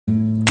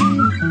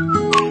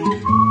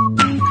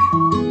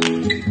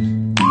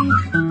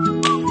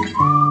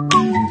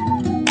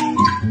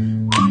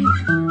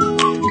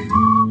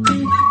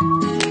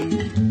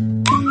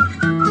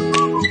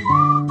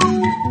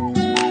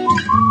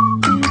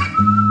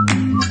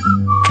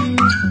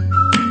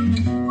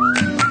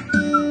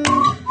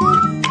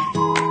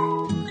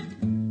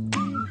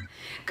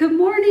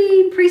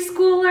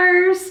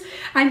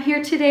I'm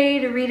here today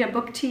to read a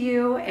book to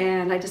you,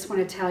 and I just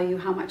want to tell you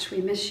how much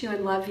we miss you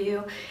and love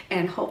you,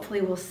 and hopefully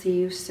we'll see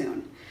you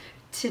soon.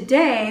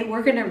 Today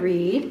we're going to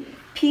read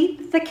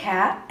Pete the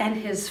Cat and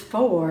His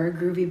 4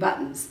 Groovy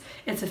Buttons.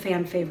 It's a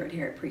fan favorite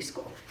here at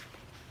Preschool.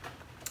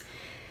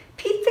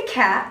 Pete the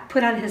Cat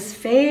put on his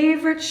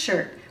favorite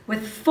shirt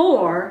with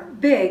 4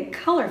 big,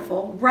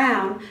 colorful,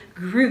 round,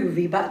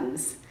 groovy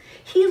buttons.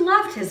 He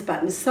loved his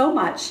buttons so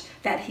much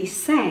that he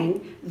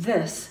sang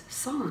this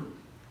song.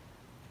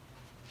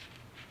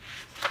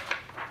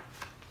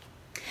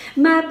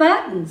 My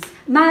buttons,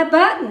 my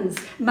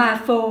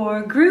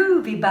 4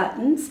 groovy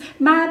buttons,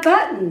 my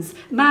buttons,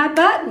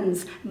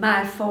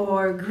 my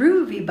 4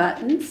 groovy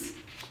buttons.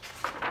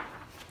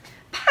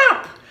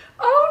 Pop!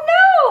 Oh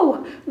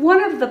no!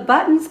 One of the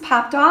buttons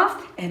popped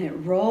off and it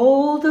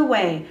rolled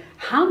away.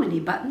 How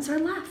many buttons are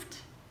left?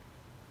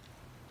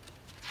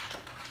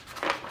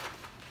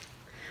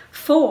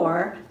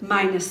 4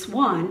 minus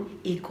 1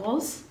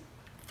 equals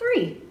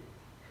 3.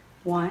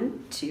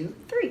 1, 2,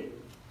 3.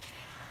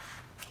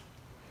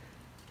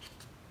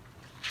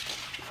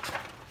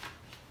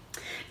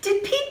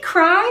 Did Pete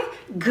cry?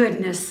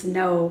 Goodness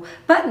no.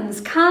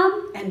 Buttons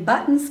come and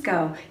buttons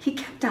go. He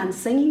kept on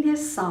singing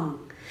his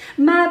song.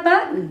 My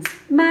buttons,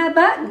 my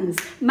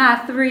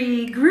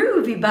 3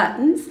 groovy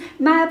buttons,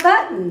 my 3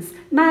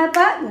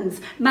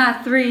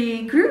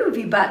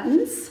 groovy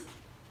buttons.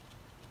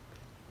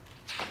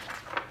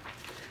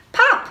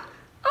 Pop!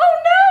 Oh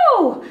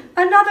no!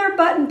 Another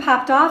button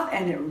popped off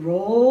and it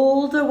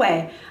rolled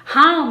away.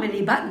 How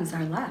many buttons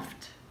are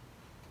left?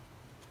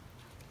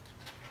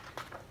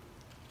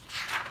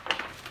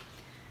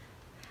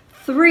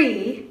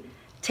 3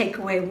 take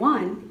away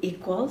 1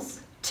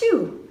 equals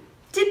 2.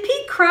 Did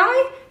Pete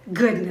cry?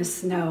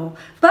 Goodness no.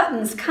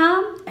 Buttons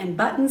come and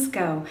buttons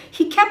go.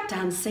 He kept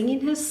on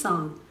singing his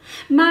song.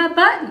 My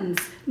buttons,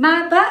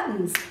 my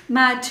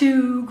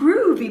 2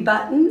 groovy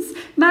buttons,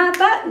 my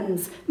 2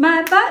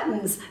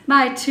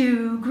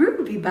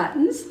 groovy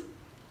buttons.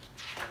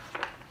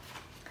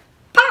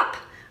 Pop!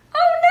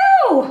 Oh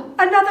no!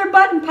 Another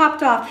button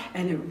popped off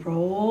and it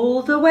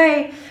rolled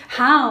away.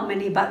 How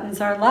many buttons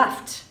are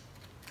left?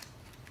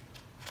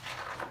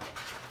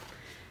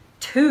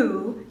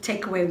 2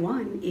 take away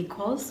 1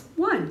 equals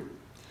 1.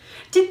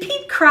 Did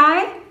Pete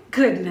cry?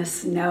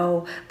 Goodness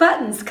no.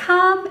 Buttons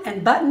come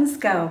and buttons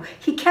go.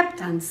 He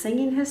kept on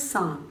singing his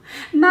song.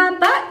 My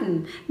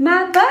button,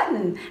 my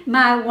 1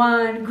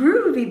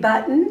 groovy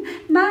button,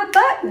 my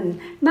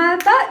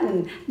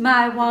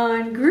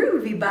 1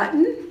 groovy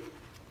button.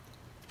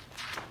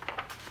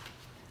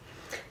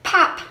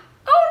 Pop!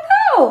 Oh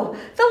no!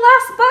 The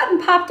last button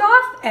popped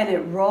off and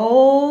it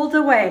rolled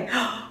away.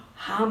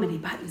 How many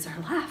buttons are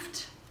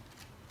left?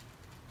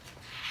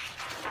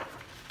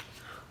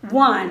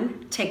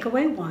 1 take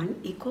away 1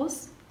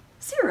 equals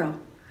 0.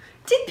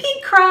 Did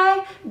Pete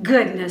cry?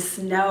 Goodness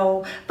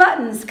no.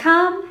 Buttons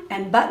come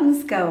and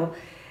buttons go.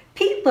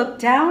 Pete looked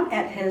down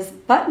at his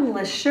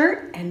buttonless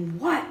shirt and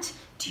what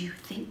do you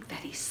think that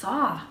he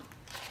saw?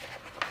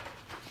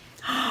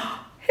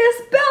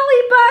 His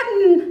belly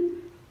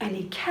button! And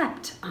he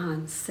kept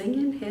on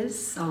singing his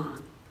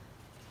song.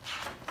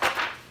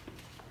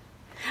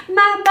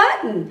 My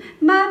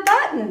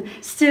button,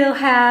 still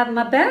have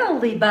my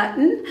belly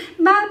button.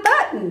 My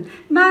button,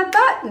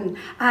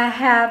 I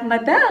have my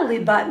belly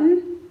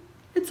button.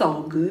 It's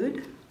all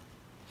good.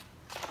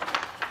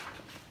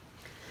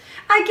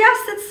 I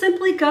guess it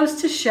simply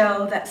goes to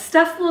show that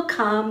stuff will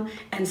come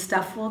and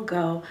stuff will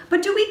go.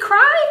 But do we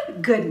cry?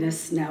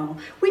 Goodness no.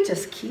 We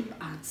just keep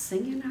on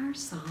singing our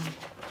song.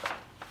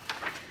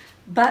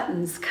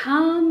 Buttons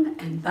come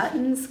and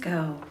buttons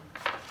go.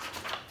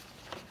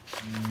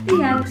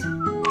 The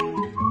end.